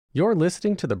You're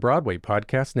listening to the Broadway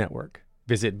Podcast Network.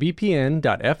 Visit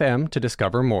bpn.fm to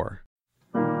discover more.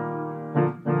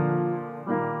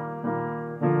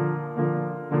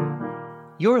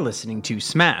 You're listening to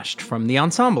Smashed from The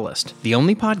Ensemblist, the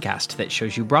only podcast that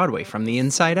shows you Broadway from the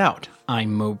inside out.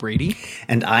 I'm Mo Brady.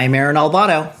 And I'm Aaron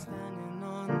Albato.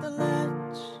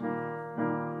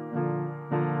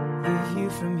 The view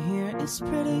from here is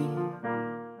pretty.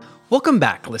 Welcome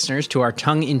back, listeners, to our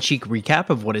tongue-in-cheek recap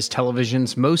of what is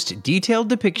television's most detailed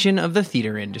depiction of the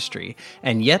theater industry.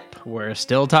 And yep, we're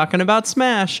still talking about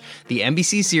Smash, the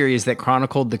NBC series that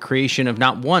chronicled the creation of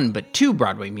not one but two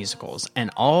Broadway musicals,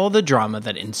 and all the drama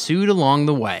that ensued along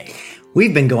the way.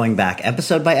 We've been going back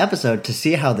episode by episode to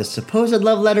see how this supposed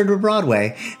love letter to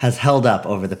Broadway has held up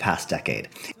over the past decade.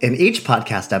 In each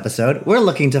podcast episode, we're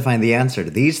looking to find the answer to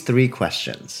these three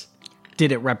questions.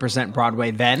 Did it represent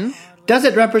Broadway then? Does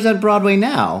it represent Broadway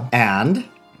now? And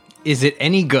is it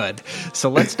any good? So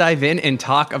let's dive in and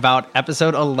talk about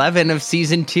episode 11 of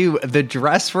season 2, The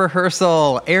Dress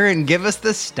Rehearsal. Aaron, give us the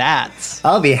stats.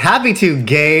 I'll be happy to,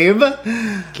 Gabe.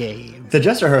 Gabe. The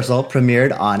Dress Rehearsal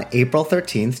premiered on April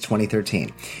 13th,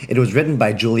 2013. It was written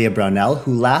by Julia Brownell,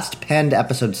 who last penned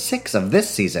episode 6 of this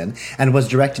season, and was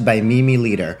directed by Mimi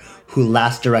Leader, who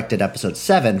last directed episode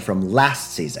 7 from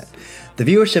last season. The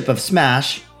viewership of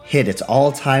Smash hit its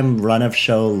all-time run of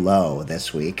show low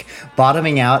this week,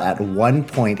 bottoming out at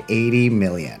 1.80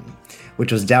 million, which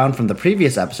was down from the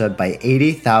previous episode by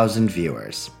 80,000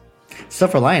 viewers.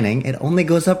 Silver lining, it only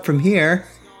goes up from here.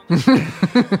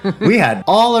 We had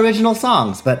all original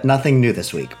songs, but nothing new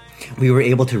this week. We were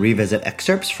able to revisit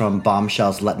excerpts from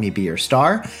Bombshell's Let Me Be Your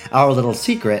Star, Our Little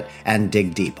Secret, and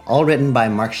Dig Deep, all written by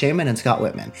Mark Shaman and Scott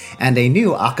Whitman, and a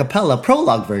new a cappella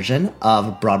prologue version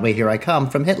of Broadway Here I Come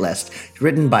from Hit List,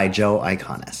 written by Joe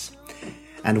Iconis.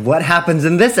 And what happens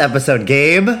in this episode,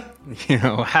 Gabe?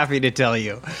 Happy to tell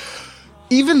you.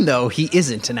 Even though he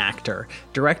isn't an actor,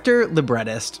 director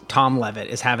librettist Tom Levitt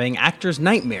is having actors'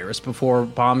 nightmares before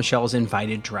Bombshell's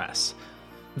invited dress.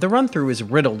 The run-through is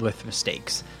riddled with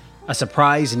mistakes. A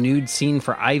surprise nude scene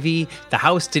for Ivy, the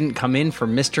house didn't come in for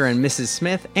Mr. and Mrs.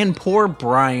 Smith, and poor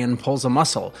Brian pulls a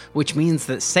muscle, which means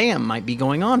that Sam might be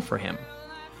going on for him.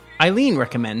 Eileen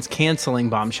recommends canceling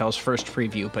Bombshell's first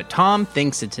preview, but Tom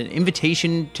thinks it's an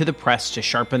invitation to the press to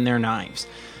sharpen their knives.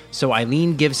 So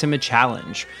Eileen gives him a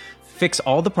challenge. Fix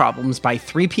all the problems by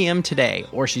 3 p.m. today,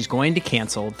 or she's going to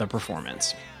cancel the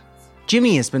performance.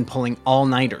 Jimmy has been pulling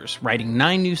all-nighters, writing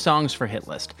 9 new songs for Hit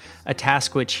List, a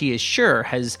task which he is sure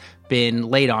has been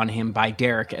laid on him by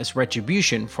Derek as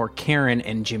retribution for Karen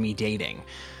and Jimmy dating.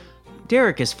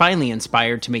 Derek is finally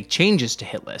inspired to make changes to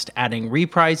Hit List, adding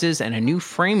reprises and a new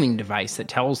framing device that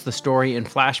tells the story in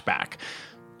flashback.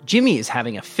 Jimmy is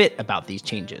having a fit about these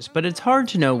changes, but it's hard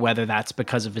to know whether that's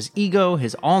because of his ego,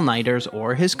 his all-nighters,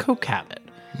 or his coke habit.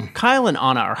 Kyle and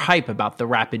Anna are hype about the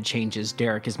rapid changes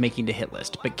Derek is making to Hit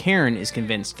List, but Karen is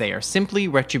convinced they are simply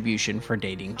retribution for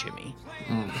dating Jimmy.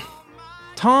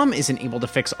 Tom isn't able to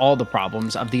fix all the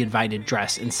problems of the invited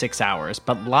dress in 6 hours,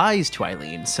 but lies to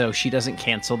Eileen so she doesn't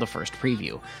cancel the first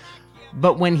preview.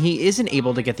 But when he isn't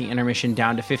able to get the intermission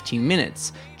down to 15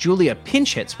 minutes, Julia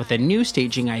pinch hits with a new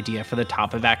staging idea for the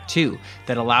top of Act 2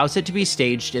 that allows it to be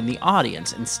staged in the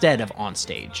audience instead of on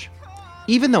stage.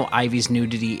 Even though Ivy's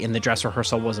nudity in the dress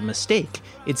rehearsal was a mistake,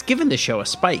 it's given the show a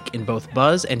spike in both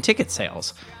buzz and ticket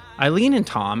sales. Eileen and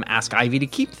Tom ask Ivy to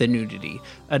keep the nudity,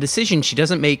 a decision she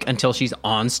doesn't make until she's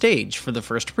on stage for the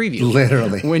first preview.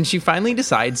 Literally. When she finally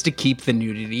decides to keep the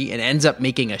nudity and ends up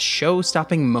making a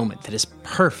show-stopping moment that is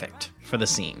perfect for the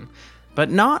scene. But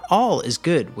not all is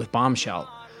good with Bombshell.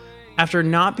 After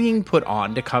not being put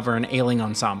on to cover an ailing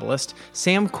ensemblist,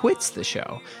 Sam quits the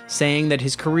show, saying that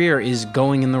his career is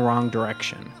going in the wrong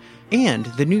direction. And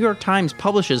the New York Times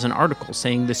publishes an article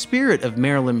saying the spirit of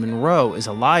Marilyn Monroe is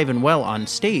alive and well on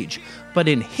stage, but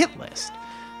in Hit List.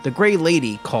 The Grey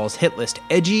Lady calls Hit List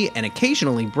edgy and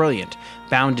occasionally brilliant,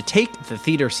 bound to take the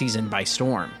theater season by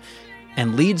storm,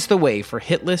 and leads the way for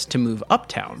Hit List to move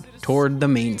uptown toward the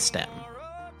main stem.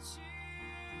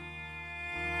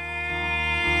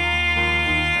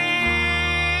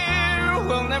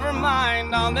 Well, never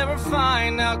mind, I'll never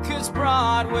find out, 'cause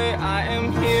Broadway, I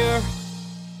am here.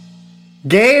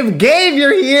 Gabe,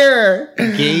 you're here!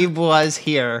 Gabe was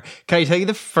here. Can I tell you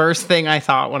the first thing I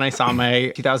thought when I saw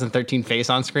my 2013 face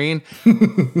on screen?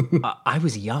 I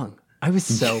was young. I was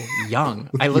so young.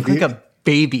 I looked like a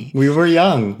baby. We were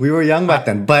young. Back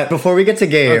then. But before we get to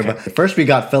Gabe, First we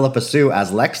got Philippa Sue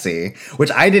as Lexi,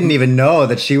 which I didn't even know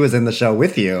that she was in the show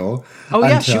with you. Oh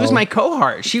yeah, she was my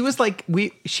cohort. She was like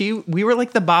we were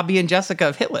like the Bobby and Jessica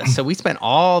of Hit List, so we spent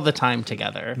all the time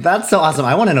together. That's so awesome.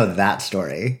 I want to know that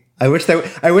story. I wish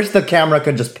the camera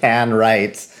could just pan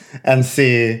right and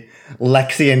see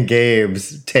Lexi and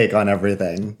Gabe's take on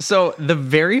everything. So the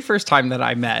very first time that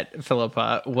I met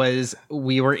Philippa was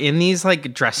we were in these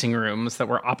like dressing rooms that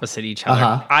were opposite each other.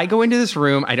 Uh-huh. I go into this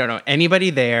room, I don't know anybody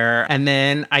there, and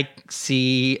then I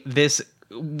see this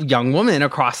young woman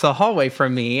across the hallway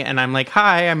from me, and I'm like,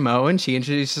 hi, I'm Mo, and she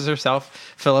introduces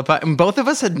herself, Philippa, and both of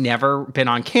us had never been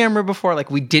on camera before.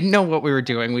 Like, we didn't know what we were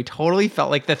doing. We totally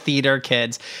felt like the theater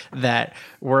kids that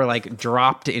were like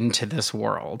dropped into this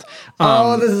world.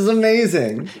 This is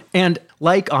amazing. And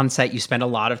like on set, you spend a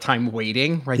lot of time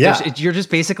waiting, right? Yeah. You're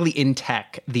just basically in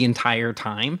tech the entire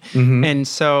time. And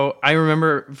so I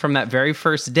remember from that very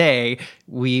first day,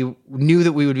 we knew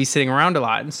that we would be sitting around a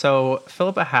lot. And so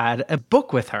Philippa had a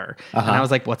book with her. And I was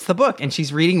like, what's the book? And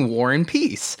she's reading War and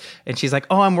Peace. And she's like,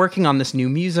 oh, I'm working on this new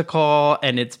musical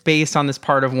and it's based on this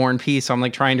part of War and Peace. So I'm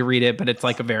like trying to read it, but it's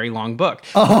like a very long book.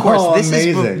 Oh, of course,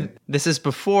 amazing. This is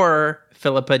before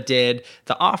Philippa did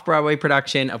the off-Broadway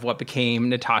production of what became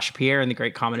Natasha Pierre and the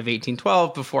Great Comet of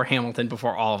 1812, before Hamilton,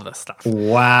 before all of this stuff.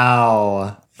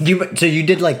 Wow. So you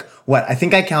did like, what? I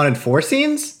think I counted 4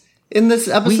 scenes in this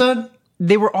episode?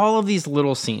 They were all of these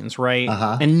little scenes, right?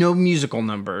 And no musical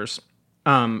numbers.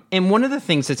 And one of the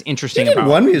things that's interesting You did about...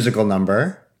 one musical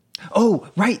number. Oh,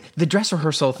 right. The dress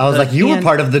rehearsal. I was like, you were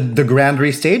part of the grand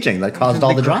restaging that caused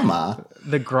all the drama.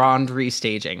 The grand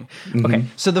restaging. Okay,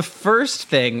 so the first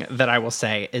thing that I will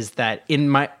say is that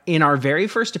in our very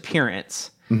first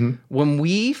appearance, when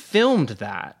we filmed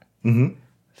that,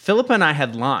 Philippa and I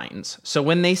had lines. So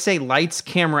when they say lights,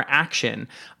 camera, action,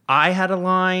 I had a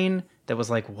line that was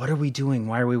like, what are we doing?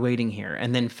 Why are we waiting here?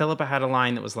 And then Philippa had a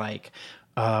line that was like,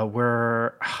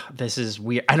 this is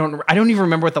weird. I don't even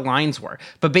remember what the lines were,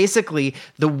 but basically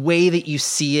the way that you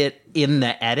see it in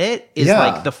the edit is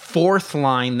like the 4th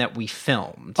line that we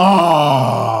filmed.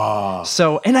 Oh,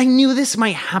 So, and I knew this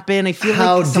might happen. I feel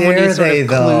How like someone dare is sort they, of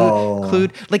though?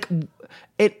 clued, like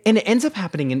it, and it ends up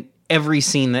happening in every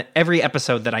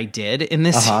episode that I did in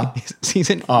this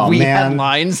season. We had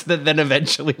lines that then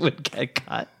eventually would get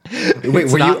cut.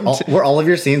 wait, were all of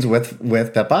your scenes with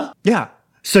Pippa? Yeah.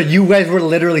 So you guys were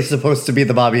literally supposed to be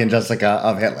the Bobby and Jessica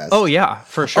of Hit List. Oh yeah,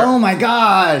 for sure. Oh my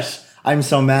gosh. I'm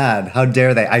so mad. How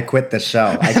dare they? I quit this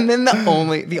show. And then the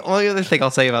only other thing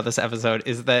I'll say about this episode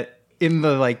is that in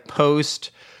the like post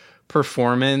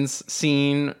performance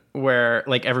scene where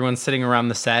like everyone's sitting around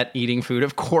the set eating food,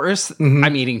 of course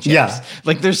I'm eating chips. Yeah.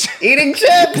 Like there's Eating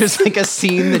chips! there's like a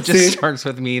scene that just starts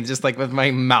with me just like with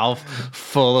my mouth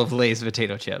full of Lay's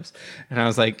potato chips. And I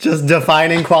was like, Just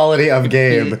defining quality of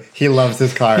Gabe. He loves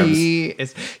his carbs.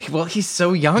 He's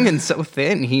so young and so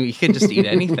thin. He can just eat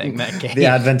anything, that Gabe. The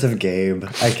advent of Gabe.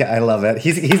 I love it.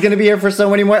 He's going to be here for so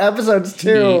many more episodes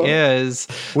too. He is.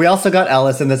 We also got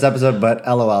Ellis in this episode, but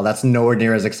LOL, that's nowhere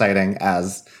near as exciting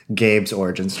as Gabe's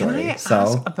origin story. Can I ask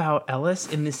about Ellis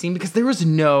in this scene? Because there was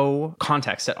no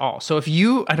context at all. So if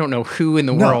you, I don't know who in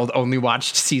the world only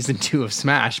watched season 2 of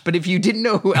Smash, but if you didn't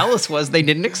know who Ellis was, they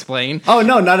didn't explain. Oh,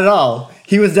 no, not at all.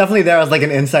 He was definitely there as like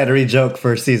an insidery joke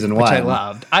for season 1. Which I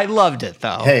loved. I loved it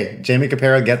though. Hey, Jamie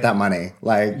Capero, get that money.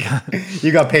 Like,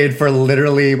 you got paid for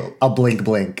literally a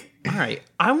blink. All right.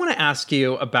 I want to ask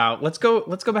you about, let's go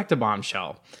back to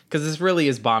Bombshell, because this really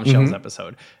is Bombshell's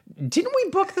episode. Didn't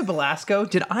we book the Belasco?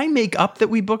 Did I make up that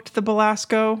we booked the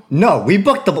Belasco? No,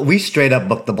 we straight up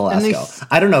booked the Belasco.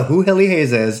 I don't know who Lily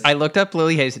Hayes is. I looked up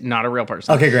Lily Hayes, not a real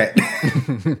person. Okay, great.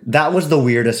 That was the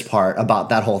weirdest part about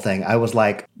that whole thing. I was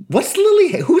like, who's Lily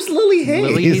Hayes? Lily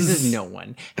Hayes is no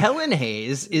one. Helen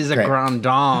Hayes is a grande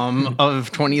dame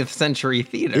of 20th century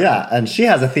theater. Yeah, and she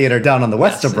has a theater down on the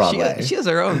west of Broadway. She has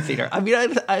her own theater. I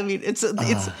mean, it's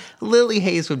Lily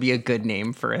Hayes would be a good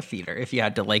name for a theater if you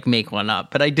had to like make one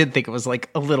up. But I did think it was like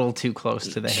a little too close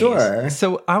to the Sure. Hayes.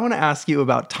 So I want to ask you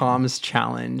about Tom's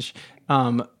challenge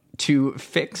to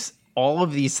fix all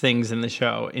of these things in the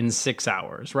show in 6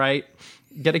 hours, right?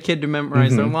 Get a kid to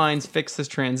memorize their lines, fix this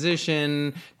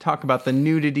transition, talk about the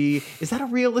nudity. Is that a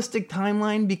realistic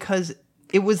timeline? Because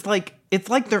it's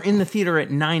like they're in the theater at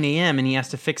 9 a.m. and he has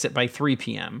to fix it by 3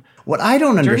 p.m. What I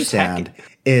don't understand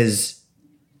is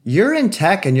you're in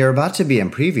tech and you're about to be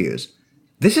in previews.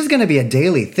 This is going to be a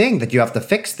daily thing that you have to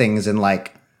fix things in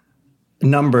like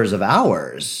numbers of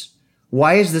hours.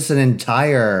 Why is this an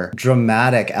entire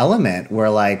dramatic element where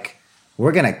like,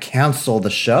 we're going to cancel the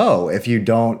show if you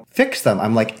don't fix them?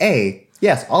 I'm like,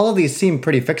 yes, all of these seem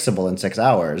pretty fixable in 6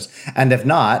 hours. And if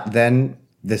not, then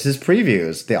this is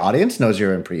previews. The audience knows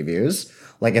you're in previews.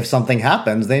 Like if something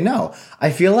happens, they know. I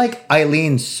feel like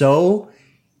Eileen's so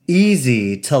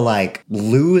easy to like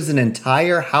lose an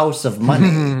entire house of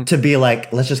money to be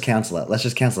like, let's just cancel it.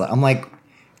 I'm like,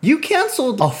 You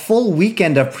canceled a full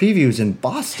weekend of previews in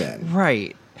Boston.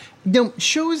 Right. No,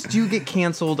 shows do get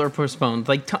canceled or postponed.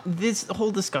 Like this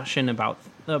whole discussion about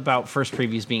first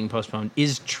previews being postponed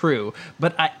is true,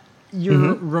 but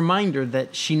your reminder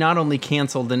that she not only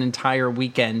canceled an entire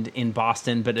weekend in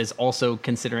Boston, but is also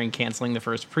considering canceling the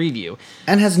first preview.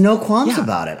 And has no qualms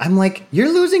about it. I'm like,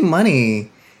 you're losing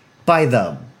money by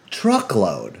the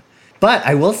truckload. But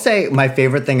I will say my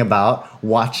favorite thing about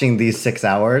watching these 6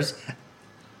 hours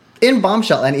in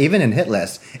Bombshell and even in Hit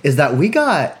List is that we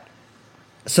got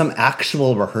some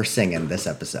actual rehearsing in this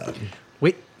episode.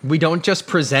 Wait, we don't just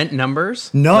present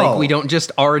numbers? No. Like we don't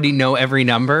just already know every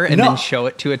number and then show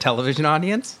it to a television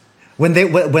audience? When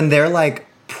they're like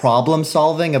problem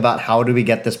solving about how do we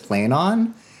get this plane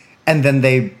on, and then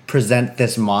they present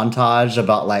this montage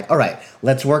about like, all right,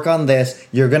 let's work on this.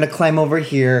 You're going to climb over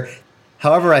here.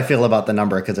 However I feel about the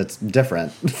number, because it's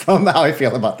different from how I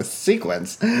feel about the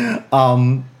sequence.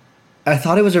 I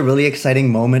thought it was a really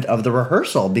exciting moment of the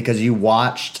rehearsal because you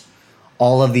watched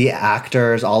all of the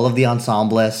actors, all of the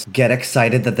ensemblists get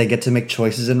excited that they get to make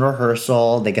choices in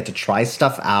rehearsal. They get to try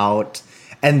stuff out.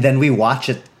 And then we watch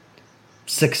it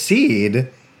succeed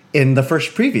in the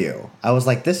first preview. I was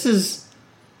like,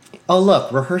 oh,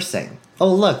 look, rehearsing.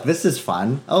 Oh, look, this is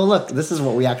fun. Oh, look, this is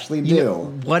what we actually do. You know,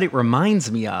 what it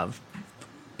reminds me of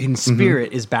in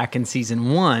spirit is back in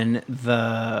season 1,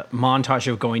 the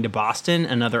montage of going to Boston,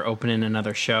 another open and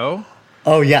another show.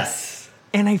 Oh, yes.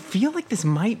 And I feel like this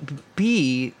might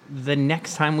be the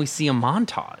next time we see a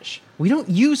montage. We don't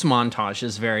use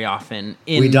montages very often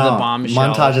in the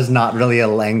Bombshell. Montage is not really a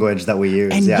language that we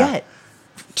use. And yet,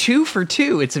 2 for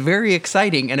 2, it's very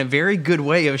exciting and a very good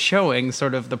way of showing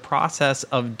sort of the process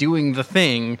of doing the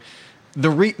thing,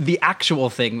 the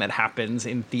actual thing that happens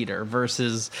in theater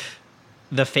versus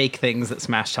the fake things that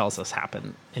Smash tells us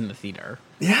happen in the theater.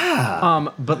 Yeah.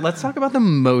 But let's talk about the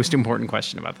most important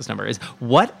question about this number is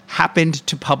what happened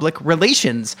to public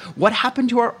relations? What happened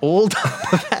to our old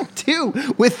Act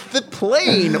 2 with the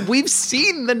plane? We've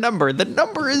seen the number. The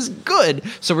number is good.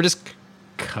 So we're just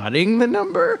cutting the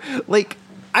number? Like,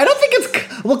 I don't think it's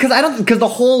because the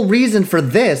whole reason for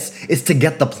this is to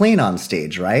get the plane on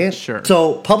stage, right? Sure.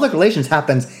 So public relations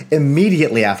happens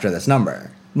immediately after this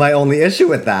number. My only issue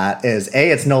with that is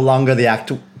it's no longer the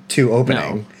Act 2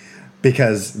 opening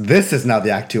because this is now the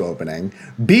Act 2 opening.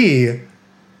 B,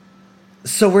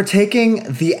 so we're taking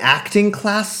the acting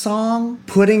class song,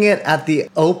 putting it at the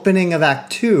opening of Act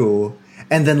 2,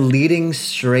 and then leading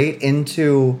straight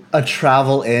into a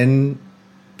travel in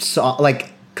song.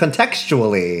 Like,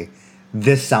 contextually,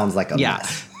 this sounds like a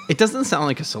mess. It doesn't sound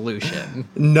like a solution.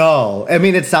 No. I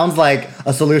mean, it sounds like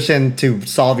a solution to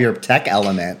solve your tech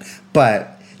element,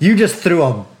 but you just threw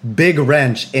a big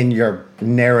wrench in your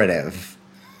narrative,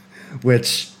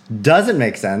 which doesn't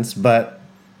make sense, but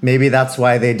maybe that's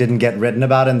why they didn't get written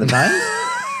about in the Times?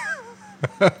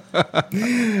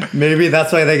 Maybe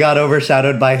that's why they got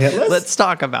overshadowed by Hit List? Let's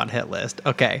talk about Hit List.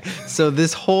 Okay, so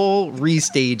this whole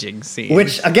restaging scene.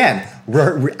 Which, again,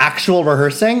 actual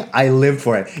rehearsing, I lived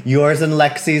for it. Yours and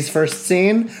Lexi's first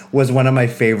scene was one of my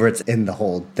favorites in the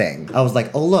whole thing. I was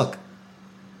like, oh, look,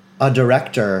 a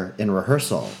director in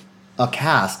rehearsal, a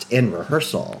cast in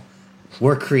rehearsal.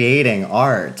 We're creating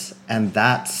art, and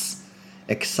that's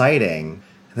exciting.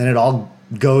 And then it all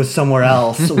goes somewhere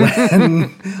else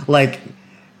when, like,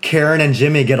 Karen and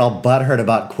Jimmy get all butthurt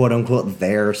about quote-unquote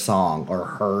their song or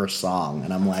her song.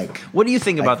 And I'm like... What do you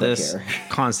think about this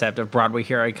concept of Broadway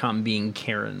Here I Come being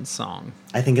Karen's song?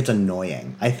 I think it's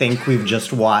annoying. I think we've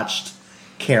just watched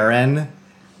Karen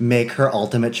make her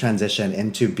ultimate transition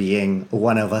into being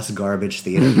one of us garbage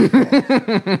theater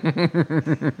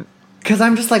people. Because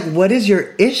I'm just like, what is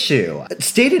your issue?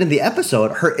 Stated in the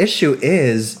episode, her issue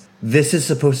is this is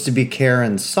supposed to be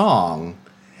Karen's song,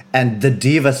 and the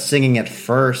diva singing it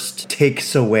first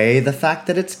takes away the fact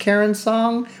that it's Karen's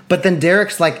song. But then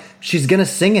Derek's like, she's going to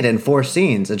sing it in 4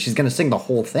 scenes, and she's going to sing the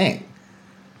whole thing.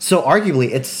 So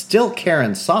arguably, it's still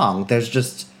Karen's song. There's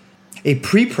just a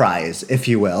pre-prize, if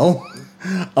you will,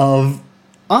 of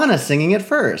Anna singing it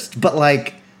first. But,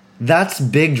 like, that's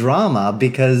big drama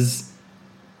because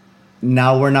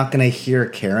now we're not going to hear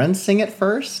Karen sing it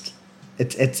first.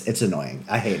 It's annoying.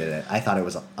 I hated it. I thought it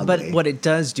was ugly. But what it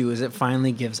does do is it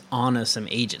finally gives Anna some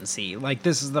agency. Like,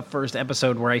 this is the first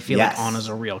episode where I feel like Anna's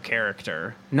a real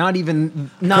character. Not even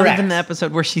the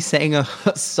episode where she sang a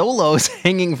solo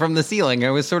hanging from the ceiling. I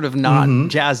was sort of not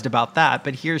jazzed about that.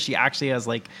 But here she actually has,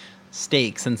 like,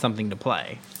 stakes and something to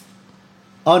play.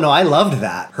 Oh, no, I loved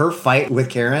that. Her fight with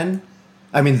Karen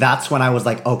I mean, that's when I was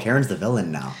like, oh, Karen's the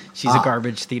villain now. She's a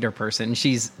garbage theater person.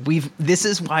 This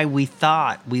is why we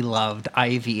thought we loved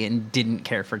Ivy and didn't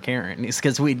care for Karen. It's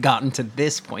because we'd gotten to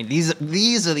this point.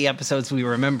 These are the episodes we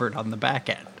remembered on the back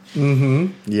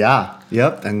end. Yeah.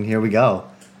 Yep. And here we go.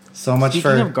 So much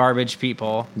Speaking of garbage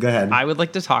people, Go ahead. I would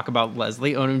like to talk about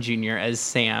Leslie Odom Jr. as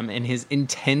Sam and his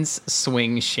intense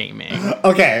swing shaming.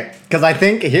 Okay, because I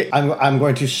think I'm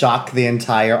going to shock the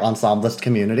entire ensemblist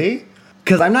community,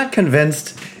 because I'm not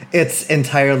convinced it's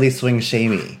entirely swing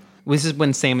shamey. This is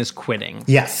when Sam is quitting.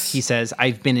 Yes. He says,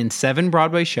 I've been in 7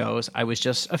 Broadway shows. I was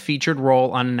just a featured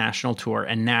role on a national tour,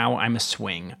 and now I'm a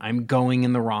swing. I'm going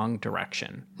in the wrong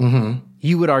direction. Mm-hmm.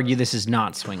 You would argue this is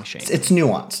not swing shaming. It's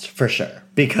nuanced, for sure,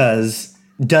 because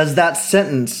does that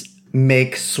sentence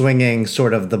make swinging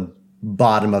sort of the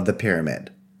bottom of the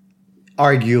pyramid?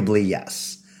 Arguably,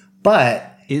 yes.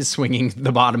 But Is swinging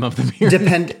the bottom of the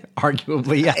pyramid?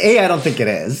 Arguably, yes. I don't think it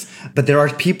is. But there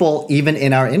are people, even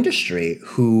in our industry,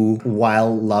 who,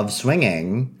 while love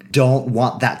swinging, don't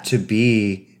want that to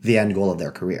be the end goal of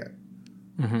their career.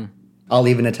 Mm-hmm. I'll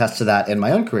even attest to that in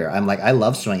my own career. I'm like, I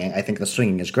love swinging. I think the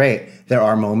swinging is great. There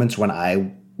are moments when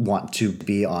I want to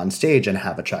be on stage and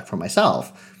have a track for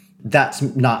myself. That's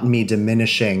not me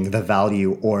diminishing the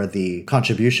value or the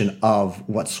contribution of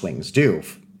what swings do.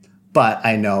 But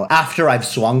I know after I've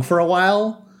swung for a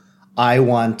while, I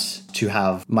want to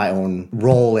have my own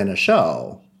role in a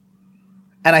show.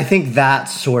 And I think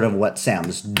that's sort of what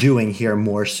Sam's doing here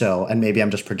more so. And maybe I'm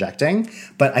just projecting,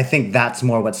 but I think that's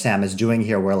more what Sam is doing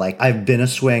here, where like, I've been a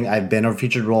swing, I've been a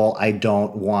featured role.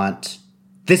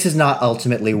 This is not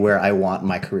ultimately where I want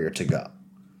my career to go.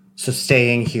 So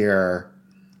staying here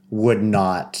would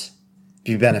not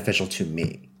be beneficial to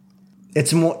me.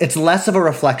 It's less of a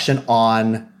reflection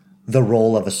on the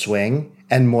role of a swing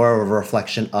and more of a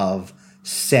reflection of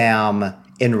Sam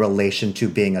in relation to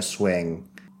being a swing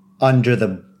under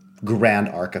the grand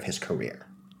arc of his career.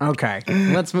 Okay,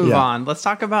 let's move on. Let's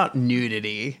talk about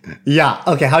nudity. Yeah.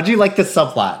 Okay. How do you like this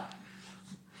subplot?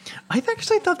 I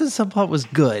actually thought this subplot was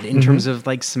good in terms of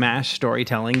like smash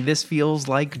storytelling. This feels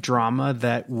like drama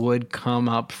that would come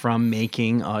up from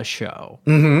making a show.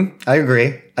 I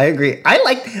agree.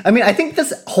 I think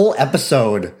this whole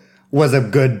episode was a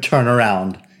good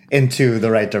turnaround into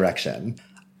the right direction.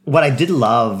 What I did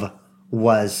love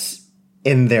was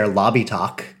in their lobby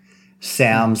talk,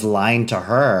 Sam's line to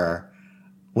her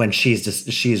when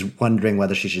she's wondering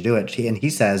whether she should do it. And he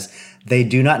says, they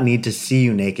do not need to see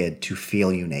you naked to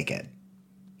feel you naked.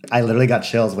 I literally got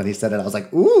chills when he said it. I was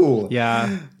like, ooh.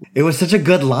 Yeah. It was such a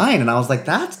good line. And I was like,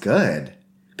 that's good.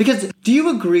 Because do you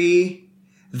agree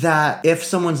that if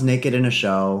someone's naked in a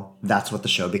show, that's what the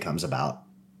show becomes about?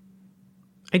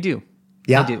 I do.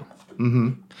 Yeah. I do.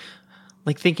 Mm-hmm.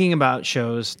 Like thinking about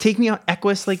shows, take me out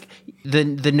Equus, like the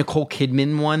Nicole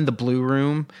Kidman one, The Blue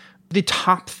Room. The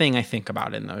top thing I think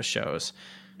about in those shows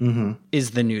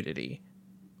is the nudity.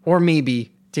 Or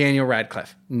maybe Daniel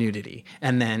Radcliffe, nudity.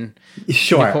 And then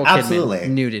sure, Nicole absolutely.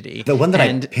 Kidman, nudity. The one that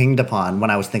I pinged upon when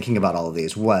I was thinking about all of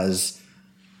these was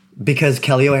because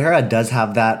Kelly O'Hara does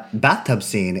have that bathtub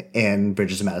scene in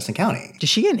Bridges of Madison County. Does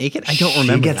she get naked? I don't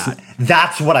remember that.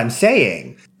 That's what I'm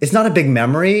saying. It's not a big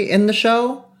memory in the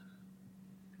show,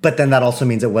 but then that also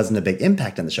means it wasn't a big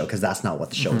impact in the show because that's not what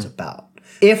the show is about.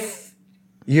 If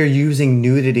you're using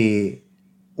nudity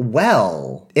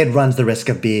well, it runs the risk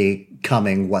of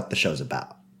becoming what the show's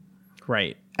about.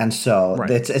 Right. And so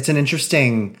it's an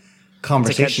interesting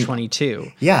conversation. It's a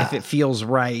catch-22. Yeah. If it feels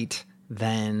right,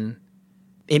 then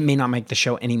it may not make the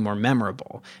show any more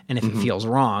memorable. And if it feels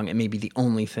wrong, it may be the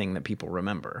only thing that people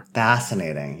remember.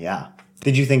 Fascinating. Yeah.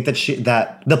 Did you think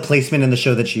that the placement in the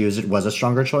show that she used was a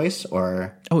stronger choice,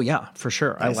 or? Oh yeah, for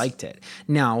sure. Nice. I liked it.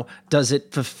 Now, does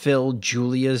it fulfill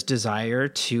Julia's desire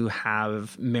to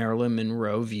have Marilyn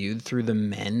Monroe viewed through the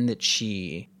men that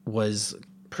she was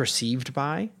perceived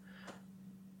by?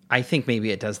 I think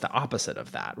maybe it does the opposite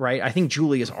of that, right? I think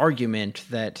Julia's argument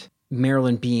that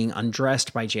Marilyn being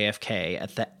undressed by JFK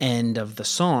at the end of the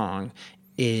song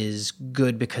is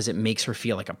good because it makes her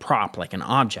feel like a prop, like an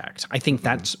object. I think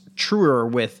that's truer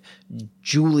with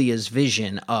Julia's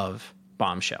vision of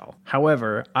Bombshell.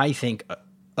 However, I think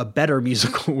a better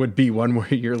musical would be one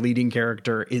where your leading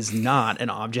character is not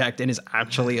an object and is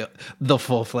actually the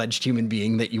full-fledged human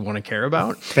being that you want to care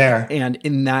about. Fair. And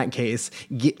in that case,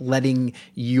 letting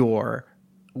your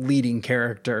leading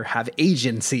character have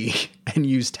agency and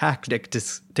use tactic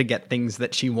to get things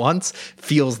that she wants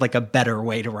feels like a better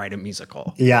way to write a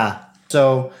musical. Yeah.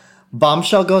 So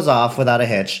Bombshell goes off without a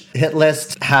hitch. Hit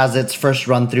List has its first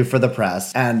run through for the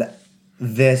press, and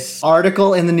this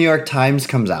article in the New York Times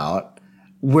comes out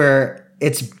where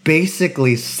It's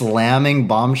basically slamming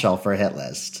Bombshell for a hit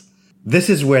list. This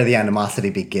is where the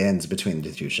animosity begins between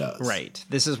the two shows. Right.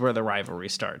 This is where the rivalry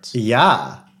starts.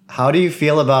 Yeah. How do you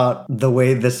feel about the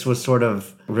way this was sort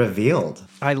of revealed?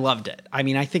 I loved it. I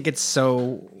mean, I think it's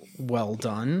so well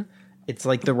done. It's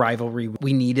like the rivalry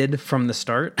we needed from the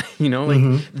start. You know,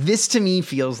 like this to me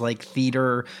feels like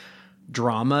theater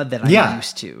drama that I'm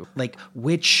used to. Like,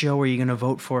 which show are you going to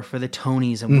vote for the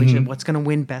Tonys, and what's going to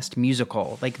win Best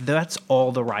Musical? Like, that's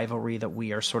all the rivalry that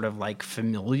we are sort of like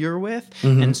familiar with.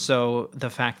 And so the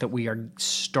fact that we are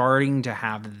starting to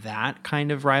have that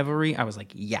kind of rivalry, I was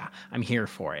like, yeah, I'm here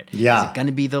for it. Yeah. Is it going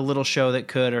to be the little show that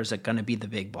could, or is it going to be the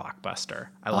big blockbuster?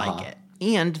 I like it.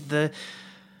 And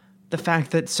the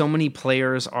fact that so many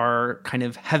players are kind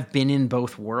of have been in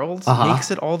both worlds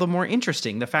makes it all the more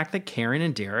interesting. The fact that Karen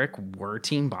and Derek were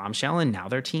Team Bombshell and now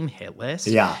they're Team Hitlist.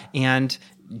 Yeah. And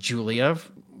Julia,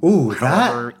 Ooh,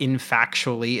 however,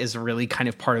 infactually is really kind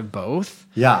of part of both.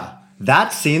 Yeah.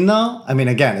 That scene, though, I mean,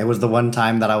 again, it was the one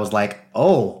time that I was like,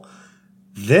 oh,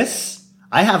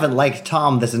 I haven't liked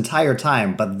Tom this entire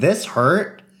time, but this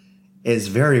hurt is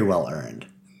very well earned.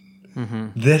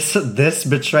 This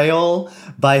betrayal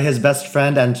by his best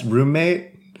friend and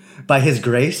roommate, by his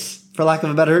grace, for lack of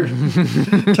a better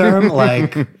term,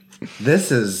 like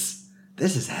this is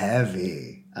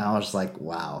heavy. And I was just like,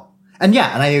 wow. And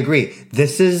yeah, and I agree.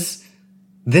 This is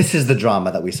the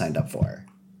drama that we signed up for.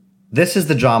 This is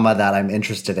the drama that I'm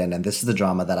interested in, and this is the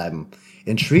drama that I'm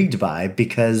intrigued by,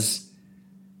 because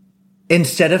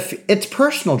instead of, it's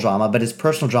personal drama, but it's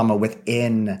personal drama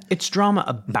within. It's drama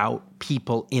about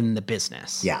people in the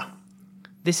business. Yeah.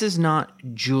 This is not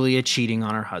Julia cheating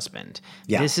on her husband.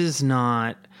 Yeah. This is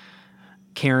not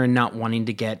Karen not wanting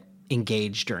to get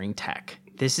engaged during tech.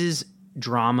 This is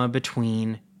drama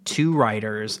between two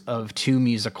writers of two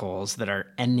musicals that are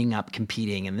ending up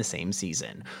competing in the same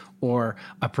season, or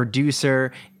a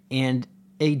producer and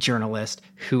a journalist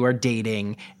who are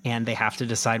dating, and they have to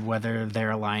decide whether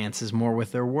their alliance is more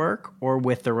with their work or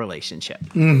with their relationship.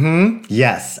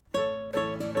 Yes.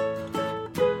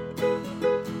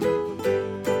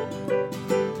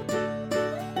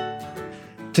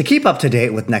 To keep up to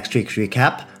date with next week's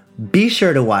recap, be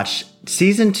sure to watch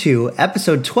Season 2,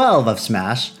 Episode 12 of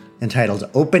Smash, entitled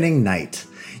Opening Night.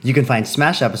 You can find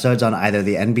Smash episodes on either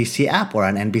the NBC app or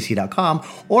on NBC.com,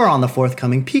 or on the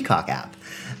forthcoming Peacock app.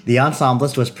 The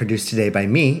Ensemblist was produced today by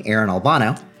me, Aaron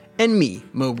Albano. And me,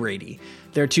 Mo Brady.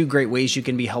 There are two great ways you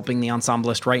can be helping The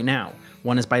Ensemblist right now.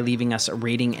 One is by leaving us a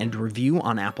rating and review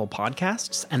on Apple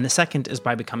Podcasts, and the second is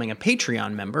by becoming a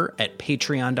Patreon member at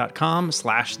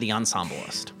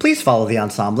patreon.com/TheEnsemblist. Please follow The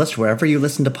Ensemblist wherever you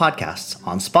listen to podcasts,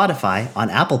 on Spotify, on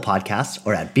Apple Podcasts,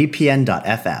 or at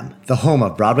bpn.fm, the home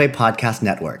of Broadway Podcast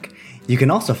Network. You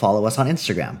can also follow us on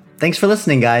Instagram. Thanks for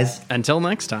listening, guys. Until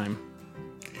next time.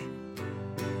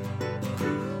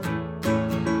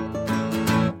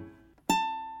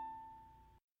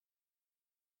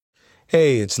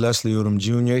 Hey, it's Leslie Odom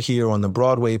Jr. here on the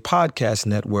Broadway Podcast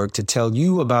Network to tell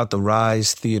you about the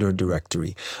Rise Theater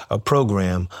Directory, a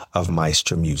program of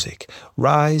Maestra Music.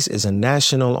 Rise is a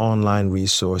national online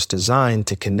resource designed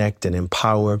to connect and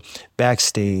empower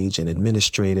backstage and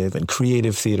administrative and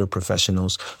creative theater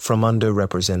professionals from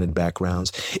underrepresented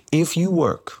backgrounds. If you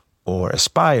work or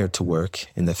aspire to work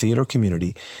in the theater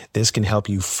community, this can help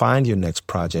you find your next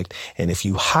project. And if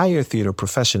you hire theater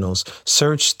professionals,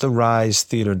 search the Rise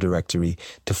Theater Directory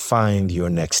to find your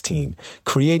next team.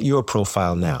 Create your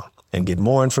profile now and get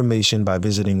more information by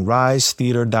visiting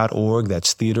risetheater.org.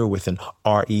 That's theater with an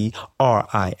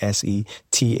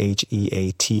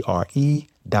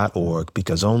RERISETHEATRE.org,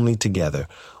 because only together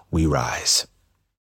we rise.